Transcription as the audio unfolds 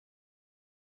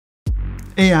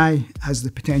AI has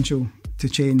the potential to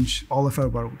change all of our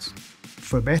worlds,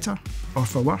 for better or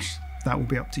for worse. That will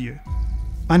be up to you.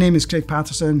 My name is Craig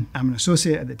Patterson. I'm an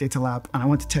associate at the Data Lab, and I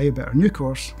want to tell you about our new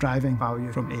course, Driving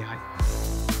Value from AI.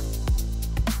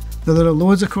 There are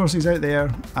loads of courses out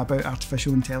there about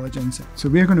artificial intelligence, so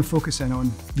we're going to focus in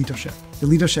on leadership. The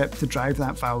leadership to drive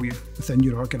that value within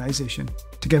your organisation,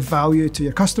 to give value to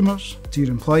your customers, to your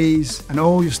employees, and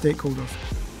all your stakeholders.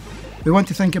 We want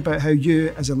to think about how you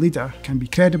as a leader can be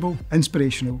credible,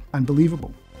 inspirational, and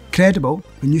believable. Credible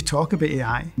when you talk about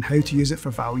AI and how to use it for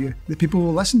value, that people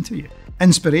will listen to you.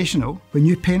 Inspirational when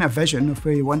you paint a vision of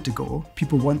where you want to go,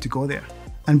 people want to go there.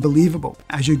 And believable,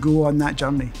 as you go on that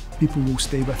journey, people will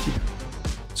stay with you.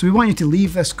 So we want you to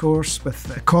leave this course with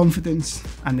the confidence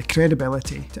and the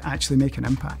credibility to actually make an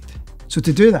impact. So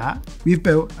to do that, we've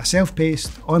built a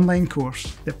self-paced online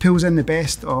course that pulls in the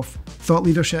best of thought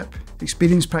leadership,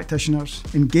 experienced practitioners,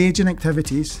 engaging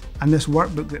activities, and this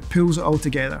workbook that pulls it all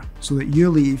together so that you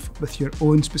leave with your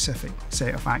own specific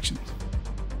set of actions.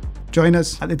 Join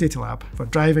us at the Data Lab for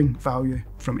driving value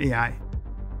from AI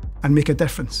and make a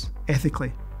difference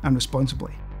ethically and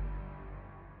responsibly.